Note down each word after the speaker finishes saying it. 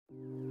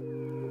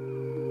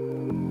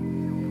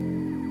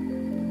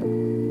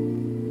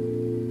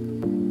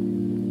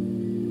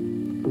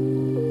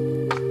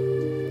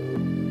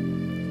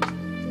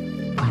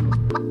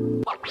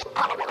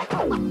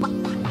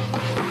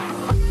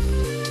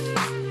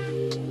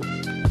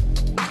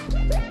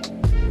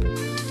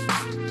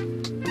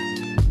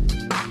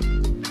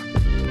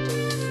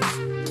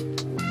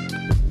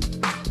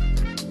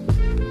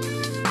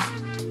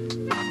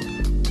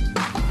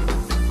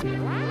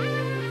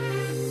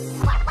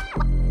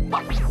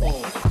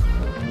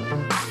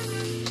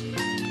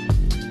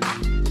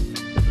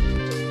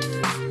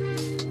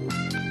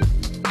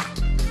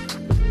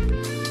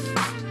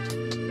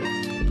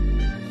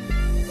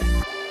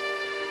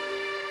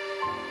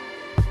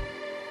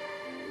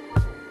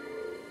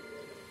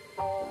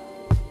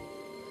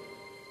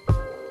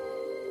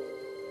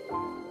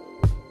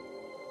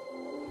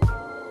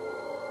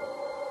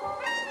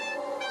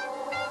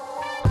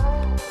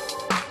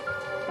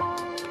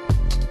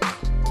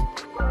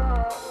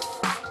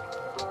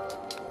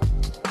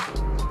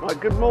Right,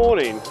 good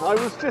morning. I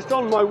was just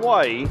on my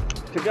way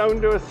to go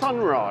and do a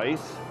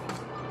sunrise,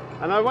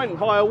 and I went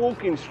via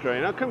Walking Street,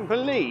 and I couldn't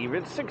believe,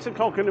 it's 6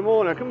 o'clock in the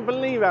morning, I couldn't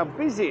believe how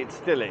busy it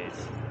still is.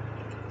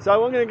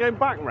 So I'm going to go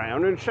back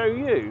round and show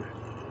you.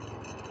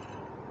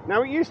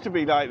 Now it used to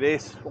be like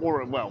this,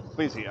 or well,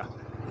 busier,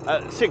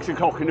 at 6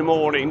 o'clock in the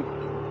morning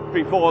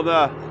before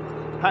the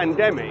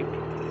pandemic,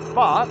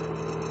 but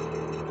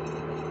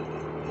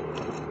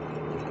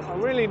I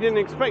really didn't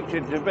expect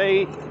it to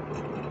be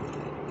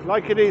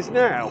like it is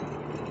now.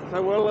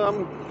 So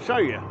we'll show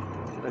you,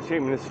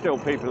 assuming there's still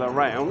people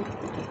around.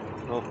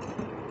 Oh,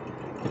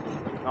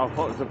 I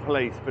thought it was the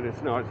police, but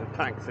it's not, it's a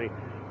taxi.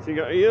 So you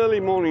got the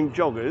early morning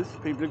joggers,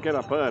 people who get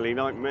up early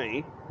like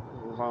me,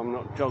 if I'm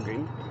not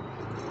jogging.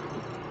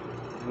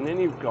 And then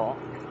you've got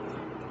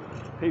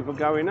people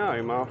going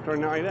home after a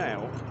night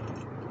out.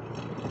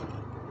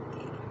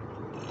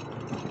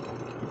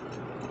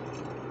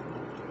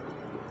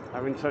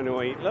 Having something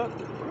to eat, look,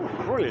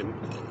 oh, brilliant.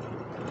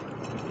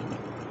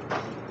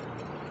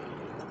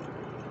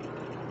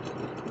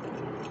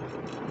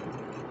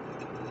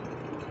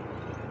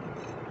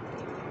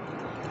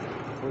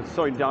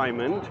 Soy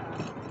diamond.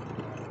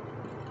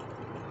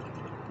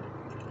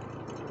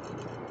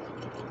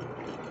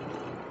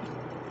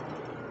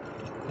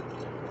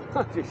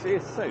 Did you see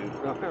his suit?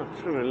 I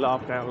shouldn't have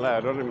laughed out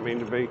loud. I didn't mean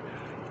to be.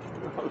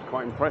 I was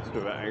quite impressed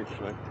with it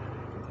actually.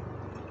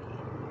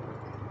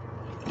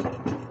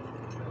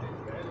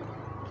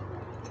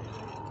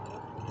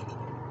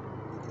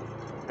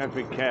 Have to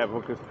be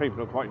careful because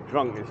people are quite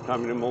drunk this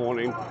time in the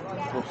morning,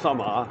 or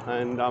some are,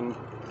 and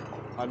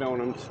I don't want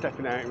them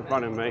stepping out in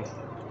front of me.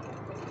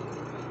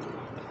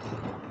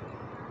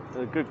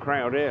 There's a good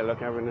crowd here, look,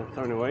 having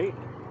something to eat.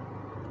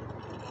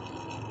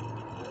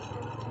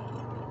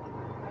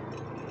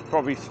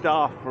 Probably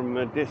staff from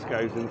the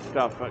discos and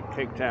stuff that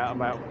kicked out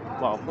about,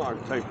 well,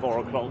 I'd say 4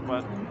 o'clock,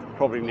 but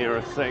probably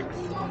nearer 6.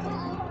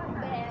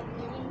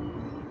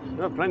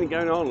 There's plenty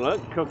going on,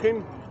 look,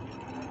 cooking.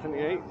 Plenty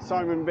to eat.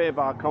 Simon Beer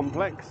Bar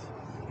Complex.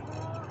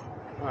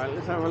 Alright,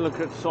 let's have a look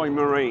at Soy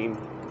Marine.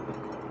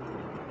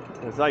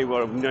 As they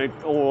were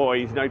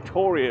always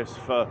notorious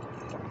for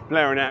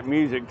blaring out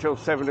music till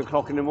 7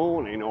 o'clock in the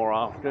morning or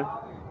after.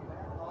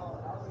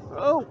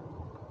 Oh!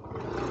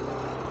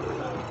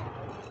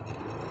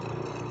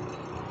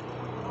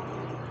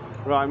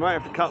 Right, I might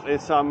have to cut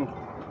this sound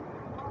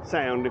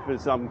if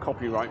there's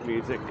copyright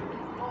music.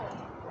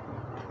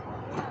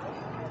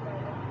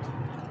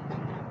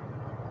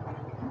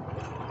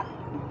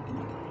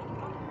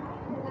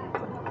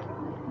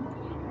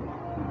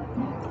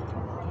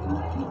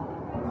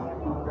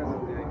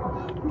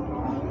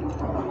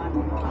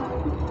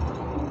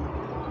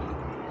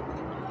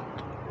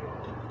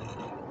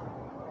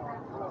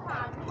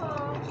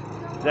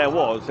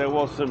 There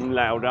was some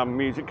loud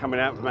music coming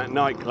out from that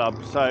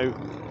nightclub, so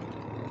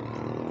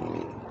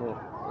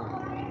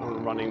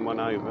I'm running one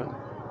over.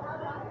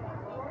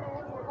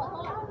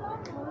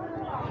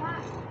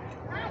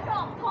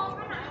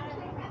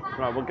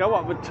 Right, we'll go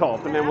up the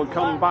top and then we'll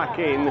come back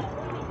in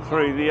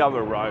through the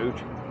other road.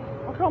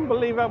 I can't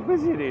believe how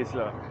busy it is,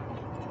 look.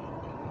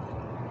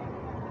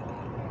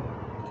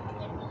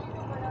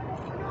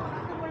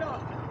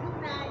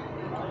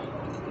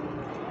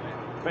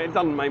 But it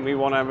doesn't make me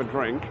want to have a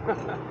drink.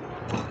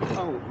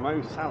 Oh,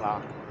 Mo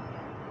Salah.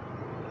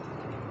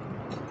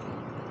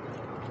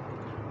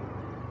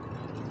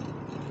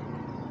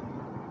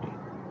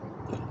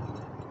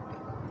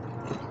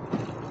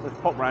 Let's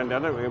pop round there,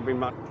 I don't think it'll be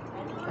much.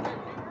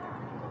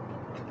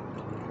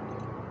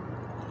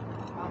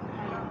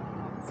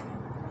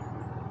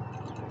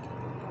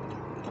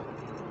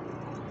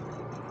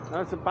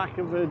 That's the back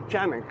of the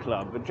Jana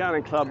Club. The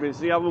Jana Club is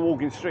the other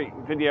Walking Street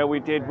video we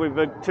did with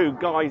the 2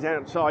 guys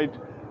outside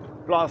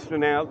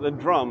blasting out the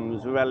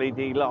drums with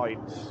LED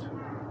lights.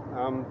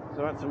 So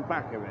that's the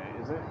back of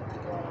it, is it?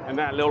 And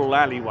that little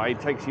alleyway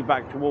takes you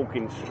back to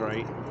Walking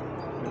Street.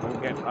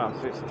 We'll get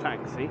past this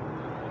taxi.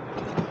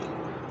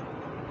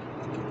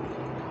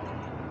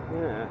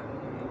 Yeah.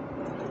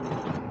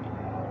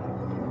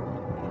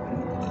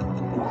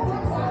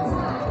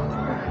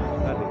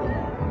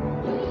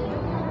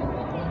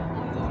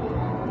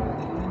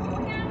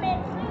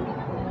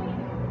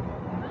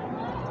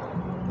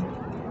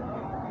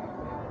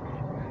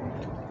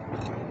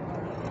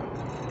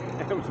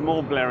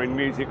 More blaring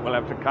music we'll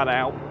have to cut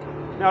out.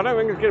 Now I don't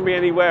think it's going to be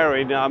anywhere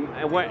in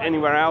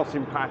anywhere else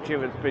in Pattaya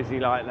that's busy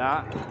like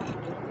that.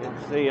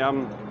 It's the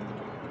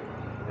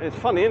it's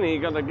funny, isn't it? You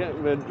got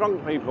the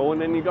drunk people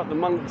and then you got the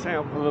monks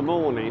out for the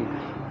morning.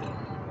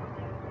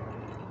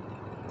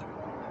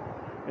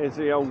 Here's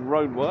the old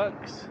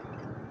roadworks.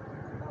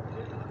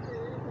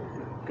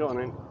 Go on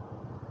in.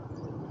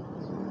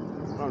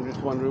 I'm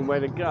just wondering where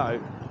to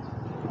go.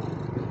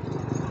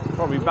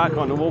 Probably back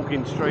on the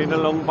Walking Street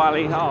along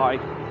Bali Hi.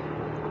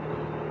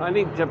 I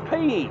need to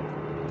pee.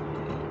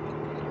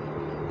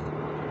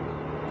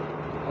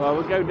 Well,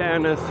 we'll go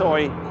down to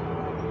Soy.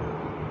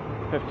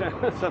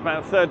 That's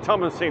about the 3rd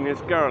time I've seen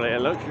this girl here.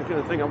 Look, she's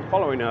going to think I'm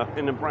following her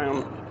in a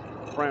brown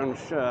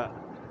shirt.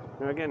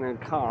 Now, we're getting in a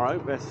car. I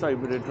hope they're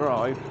sober to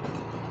drive.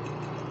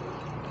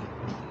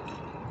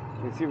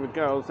 You see the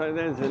girls, so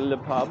there's the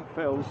pub,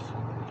 Phil's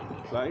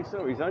place.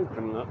 Oh, he's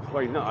open, look.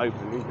 Well, he's not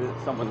open,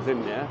 someone's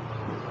in there.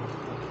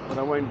 But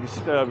I won't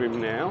disturb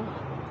him now.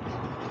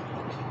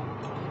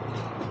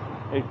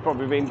 He's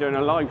probably been doing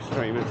a live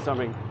stream or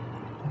something.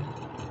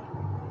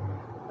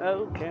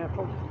 Oh,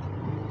 careful.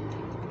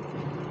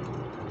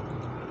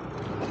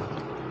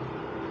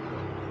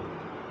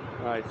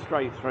 Right,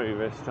 straight through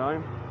this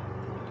time.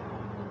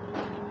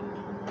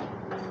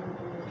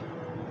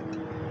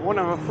 I want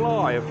to have a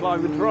fly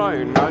with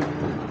drone.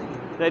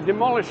 They're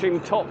demolishing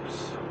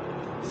Tops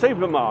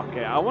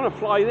supermarket. I want to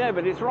fly there,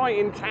 but it's right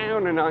in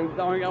town, and I'm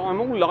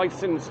all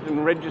licensed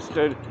and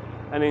registered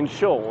and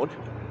insured.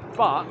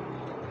 But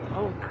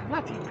oh,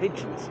 bloody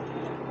pigeons!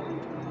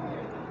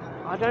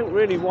 I don't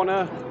really want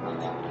to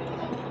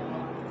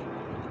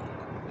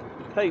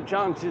take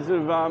chances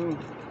of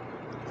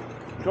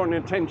drawing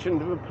attention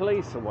to the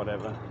police or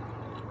whatever.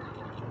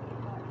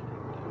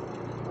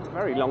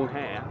 Very long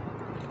hair.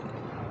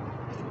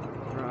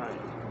 Right.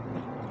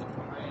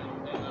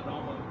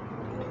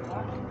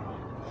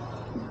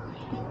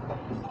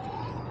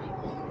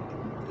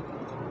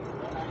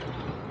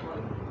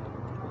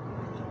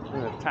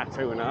 There's a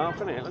tattoo and a half,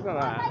 isn't it? Look at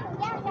that.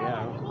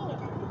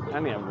 Yeah.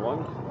 And the other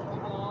one.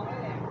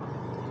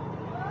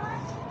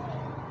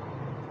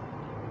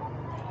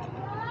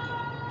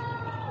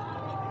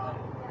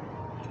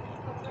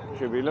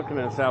 She'll be looking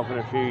at herself in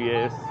a few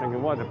years,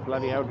 thinking, why the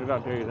bloody hell did I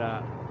do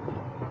that?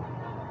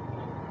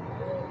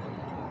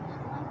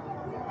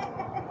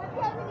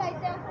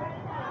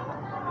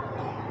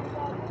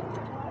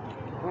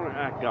 What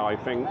that guy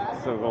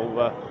thinks of all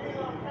the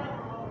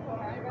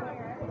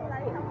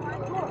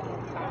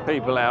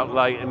people out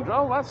late, and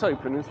oh, that's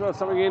open as well.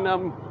 Something in I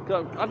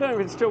don't know if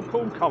it's still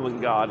called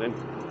Covent Garden.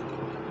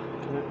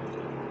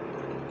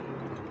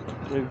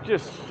 We've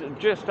just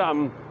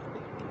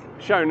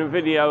shown a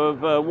video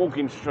of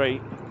Walking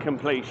Street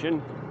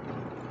completion.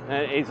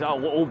 It's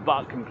all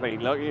but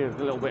complete. Look, there's a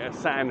little bit of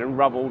sand and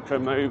rubble to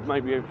move,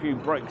 maybe a few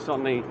bricks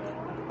on the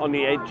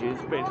edges,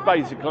 but it's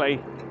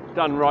basically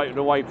done right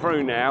the way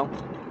through now.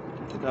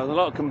 There's a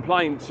lot of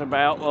complaints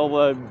about all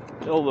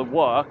the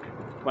work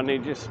when they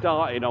just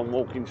started on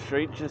Walking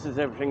Street, just as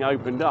everything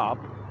opened up,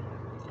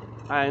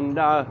 and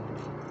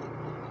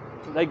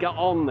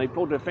they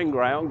pulled their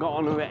finger out and got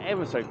on with it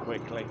ever so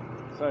quickly.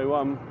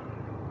 So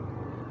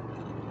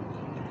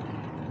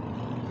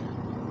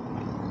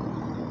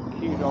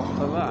queued off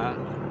for that.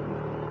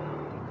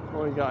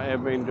 What we got here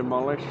being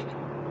demolished?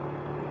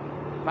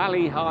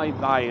 Bali Hi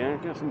Bay.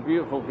 Got some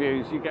beautiful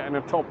views. You get in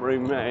a top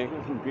room there.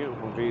 Got some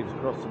beautiful views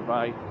across the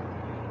bay.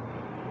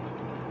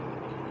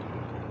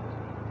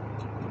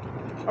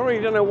 I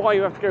really don't know why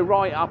you have to go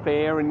right up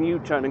here and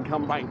U-turn and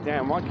come back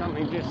down. Why can't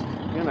they just,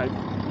 you know,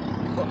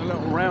 put a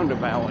little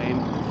roundabout in,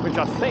 which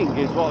I think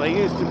is what they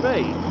used to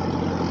be.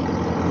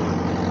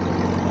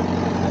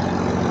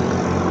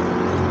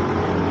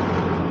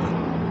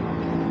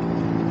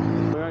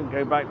 We won't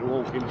go back to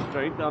Walking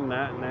Street, done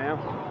that now.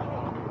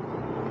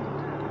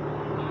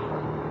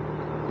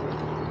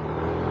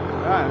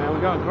 Right, now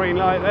we've got a green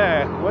light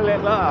there. Will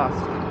it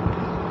last?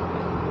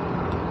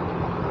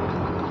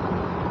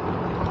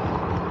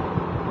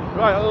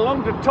 Right,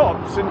 along to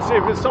Tops and see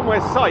if there's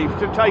somewhere safe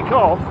to take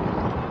off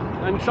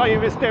and show you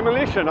this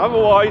demolition.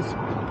 Otherwise,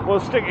 we'll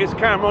stick his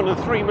camera on a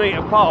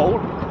 3-metre pole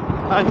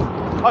and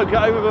poke it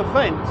over the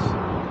fence,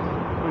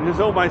 which is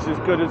almost as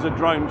good as a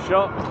drone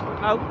shot.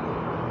 Oh.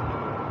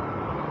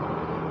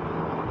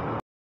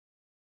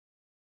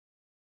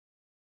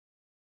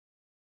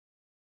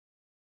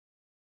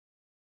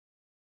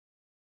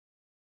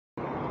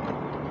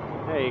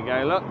 There you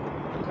go, look.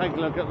 Take a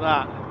look at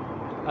that.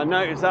 I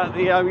noticed that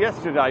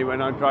yesterday when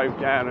I drove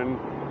down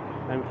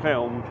and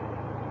filmed.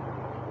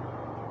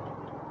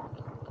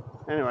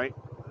 Anyway,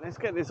 let's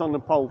get this on the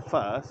pole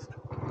first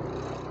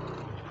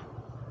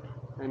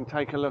and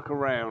take a look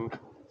around.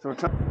 So